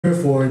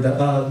For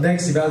the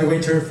next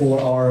evaluator for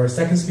our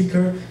second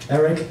speaker,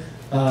 Eric.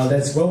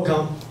 Let's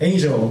welcome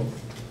Angel.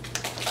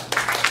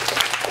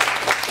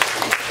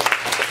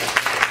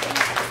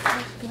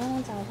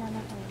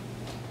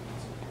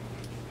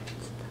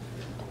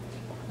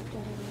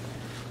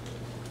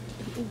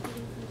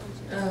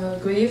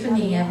 Good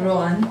evening,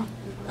 everyone.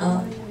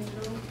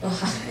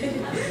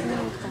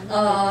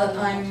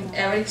 I'm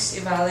Eric's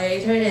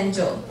evaluator,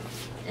 Angel,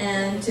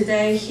 and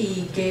today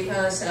he gave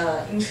us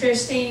an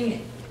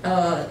interesting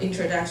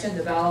introduction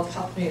about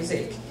pop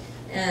music,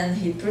 and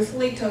he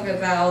briefly talked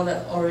about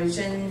the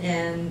origin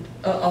and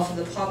of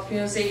the pop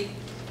music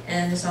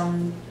and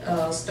some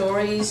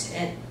stories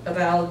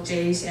about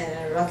jazz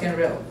and rock and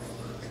roll.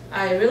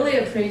 I really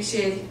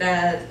appreciate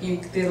that you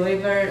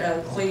delivered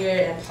a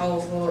clear and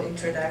powerful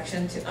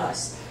introduction to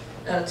us.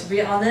 To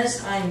be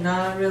honest, I'm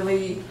not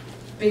really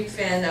big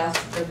fan of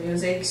the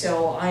music,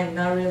 so I'm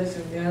not really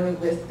familiar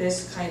with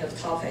this kind of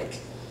topic.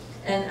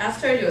 And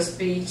after your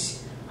speech,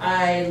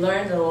 I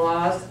learned a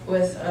lot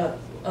with a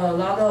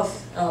lot of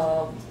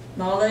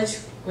knowledge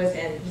with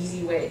an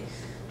easy way.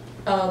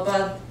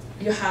 But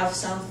you have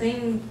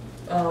something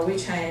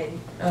which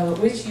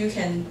you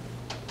can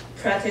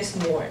practice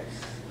more.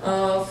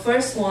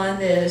 First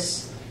one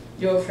is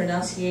your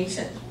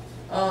pronunciation.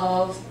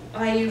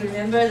 I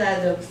remember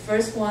that the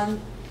first one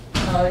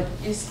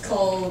is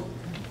called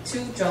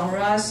two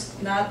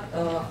genres, not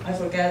I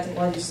forget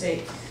what you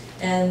say.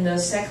 And the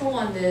second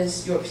one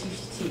is your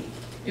PPT.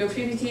 Your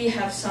PPT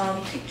have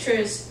some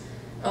pictures.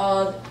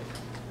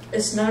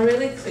 It's not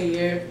really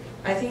clear.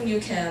 I think you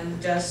can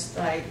just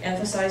like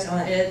emphasize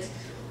on it,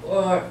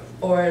 or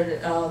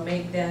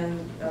make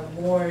them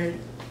more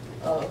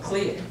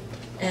clear.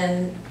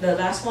 And the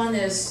last one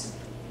is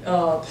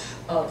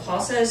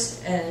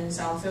pauses and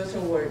some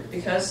filter word,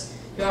 because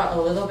you are a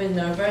little bit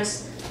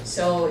nervous.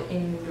 So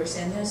in your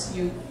sentence,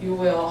 you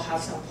will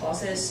have some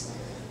pauses.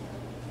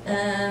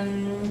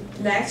 And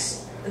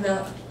next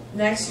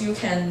you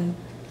can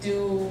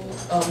do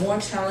more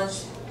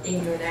challenge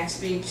in your next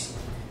speech.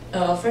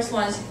 First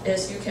one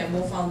is you can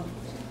move on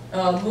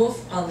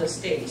the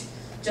stage.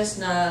 Just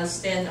not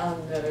stand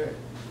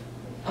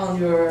on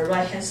your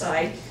right hand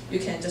side. You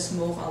can just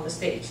move on the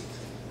stage.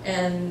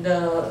 And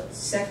the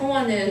second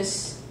one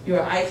is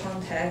your eye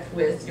contact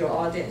with your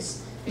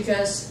audience,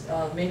 because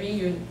maybe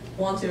you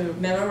want to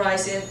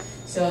memorize it,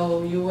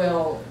 so you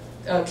will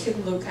keep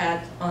look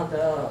at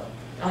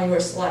on your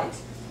slide.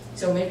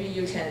 So maybe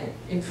you can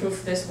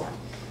improve this one.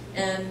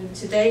 And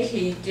today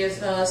he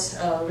gives us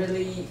a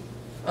really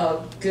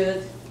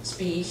good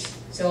speech,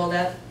 so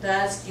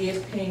let's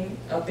give him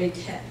a big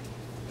hand.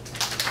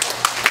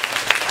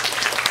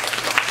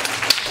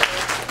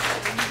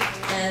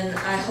 And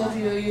I hope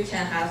you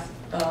can have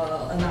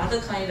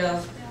another kind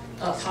of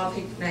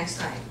topic next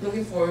time.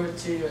 Looking forward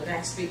to your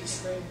next speech.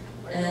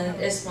 And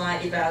it's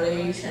my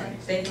evaluation.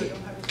 Thank you.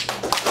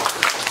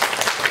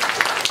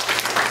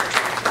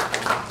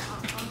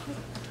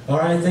 All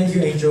right, thank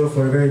you, Angel,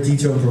 for a very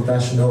detailed and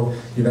professional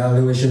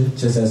evaluation,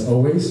 just as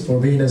always, for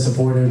being a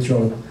supporter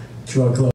to our club.